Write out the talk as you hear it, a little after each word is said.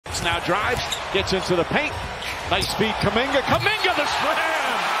pass, now drives, gets into the paint. Nice speed, Kuminga. Kuminga the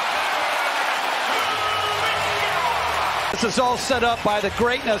slam! This is all set up by the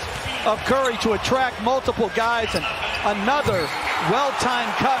greatness of Curry to attract multiple guys, and another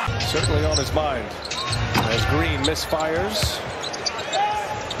well-timed cut. Certainly on his mind as Green misfires.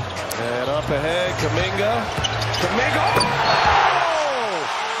 And up ahead, Kuminga. Kuminga! Oh!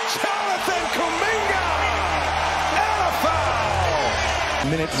 Jonathan Kuminga! And a foul!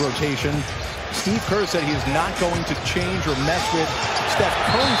 Minute rotation. Steve Kerr said he is not going to change or mess with Steph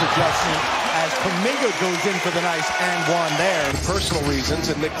Curry's adjustment as Kuminga goes in for the nice and one there. Personal reasons,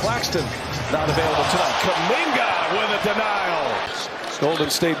 and Nick Claxton not available tonight. Kuminga with a denial. Golden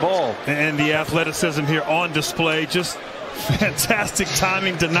State ball. And the athleticism here on display. Just fantastic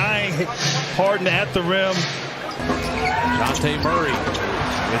timing, denying Harden at the rim. Dante Murray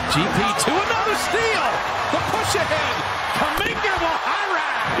with GP to another steal. The push ahead. Kuminga will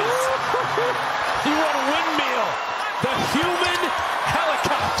high-rise. He won a windmill. The human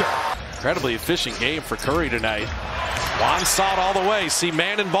helicopter. Incredibly efficient game for Curry tonight. Juan saw it all the way. See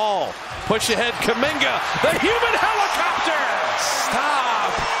man and ball. Push ahead, Kuminga. The human helicopter.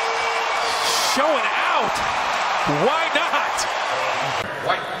 Stop. Showing out. Why not?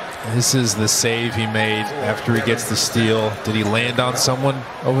 This is the save he made after he gets the steal. Did he land on someone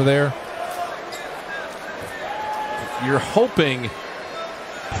over there? You're hoping.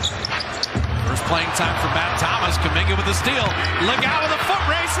 First playing time for Matt Thomas. Kuminga with the steal. Look out with a foot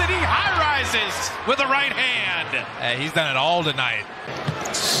race, and he high-rises with the right hand. He's done it all tonight.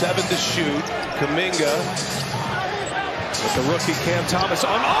 7 to shoot. Kuminga with the rookie Cam Thomas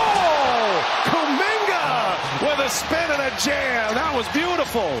on. Oh! Kuminga with a spin and a jam. That was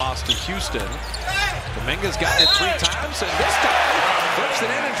beautiful. Lost to Houston. Kuminga's got it 3 times, and this time flips it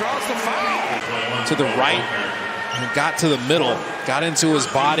in and draws the foul. To the right, and got to the middle, got into his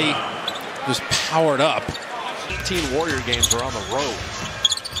body, just powered up. 18 Warrior games are on the road.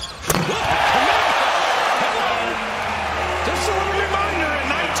 Just a little reminder at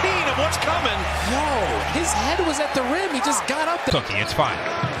 19 of what's coming. No, his head was at the rim. He just got up there. Cookie, it's fine.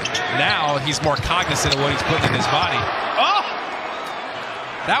 Now he's more cognizant of what he's putting in his body. Oh!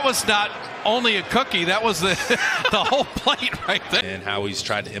 That was not only a cookie, that was the whole plate right there. And how he's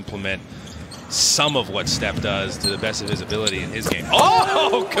tried to implement some of what Steph does to the best of his ability in his game.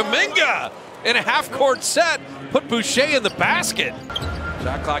 Oh, Kuminga in a half-court set. Put Boucher in the basket.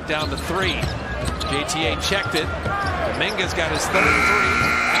 Shot clock down to 3. JTA checked it. Kuminga's got his third 3.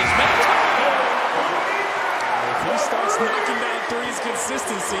 He's made it. If he starts knocking down threes,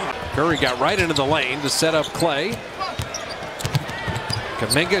 consistency. Curry got right into the lane to set up Clay.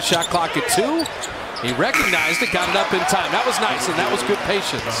 Kuminga, shot clock at 2. He recognized it, got it up in time. That was nice, and that was good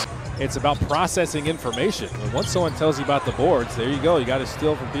patience. It's about processing information. And once someone tells you about the boards, there you go. You got to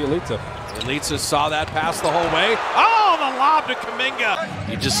steal from Bielitsa. Bielitsa saw that pass the whole way. Oh, the lob to Kuminga.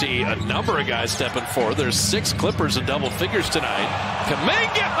 You just see a number of guys stepping forward. There's 6 Clippers in double figures tonight.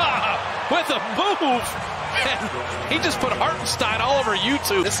 Kuminga with a move. And he just put Hartenstein all over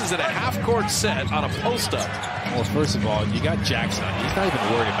YouTube. This is in a half-court set on a post-up. Well, first of all, you got Jackson. He's not even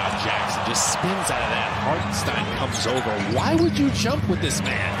worried about Jackson. Just spins out of that. Hartenstein comes over. Why would you jump with this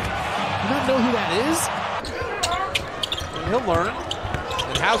man? You not know who that is? He'll learn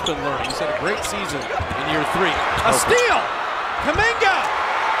and has been learning. He's had a great season in year 3. A steal! Kuminga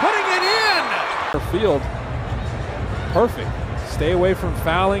putting it in! Field, perfect. Stay away from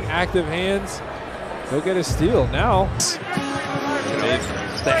fouling, active hands. He'll get a steal now.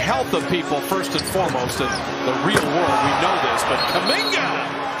 The health of people first and foremost in the real world. We know this, but Kuminga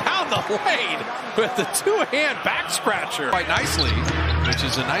down the lane with the 2-hand back scratcher quite nicely, which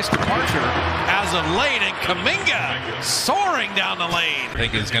is a nice departure as of late. And Kuminga soaring down the lane. I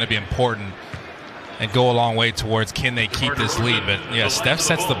think it's going to be important and go a long way towards can they keep this lead. But yeah, Steph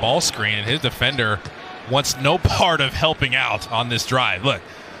sets the ball screen, and his defender wants no part of helping out on this drive. Look.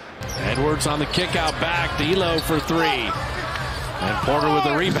 Edwards on the kick out back. D'Lo for 3. And Porter with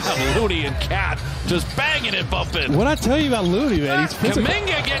the rebound. Looney and Cat just banging it, bumping. What I tell you about Looney, man? He's physical.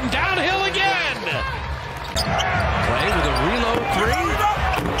 Kuminga getting downhill again. Play with a reload 3. And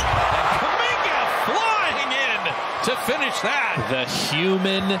Kuminga flying in to finish that. The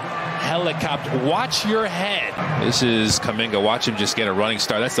human helicopter. Watch your head. This is Kuminga. Watch him just get a running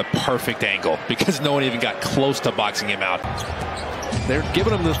start. That's the perfect angle because no one even got close to boxing him out. They're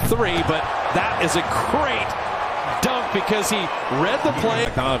giving him the 3, but that is a great dunk because he read the play.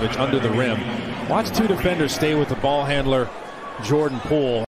 Bogdanovich under the rim. Watch 2 defenders stay with the ball handler, Jordan Poole.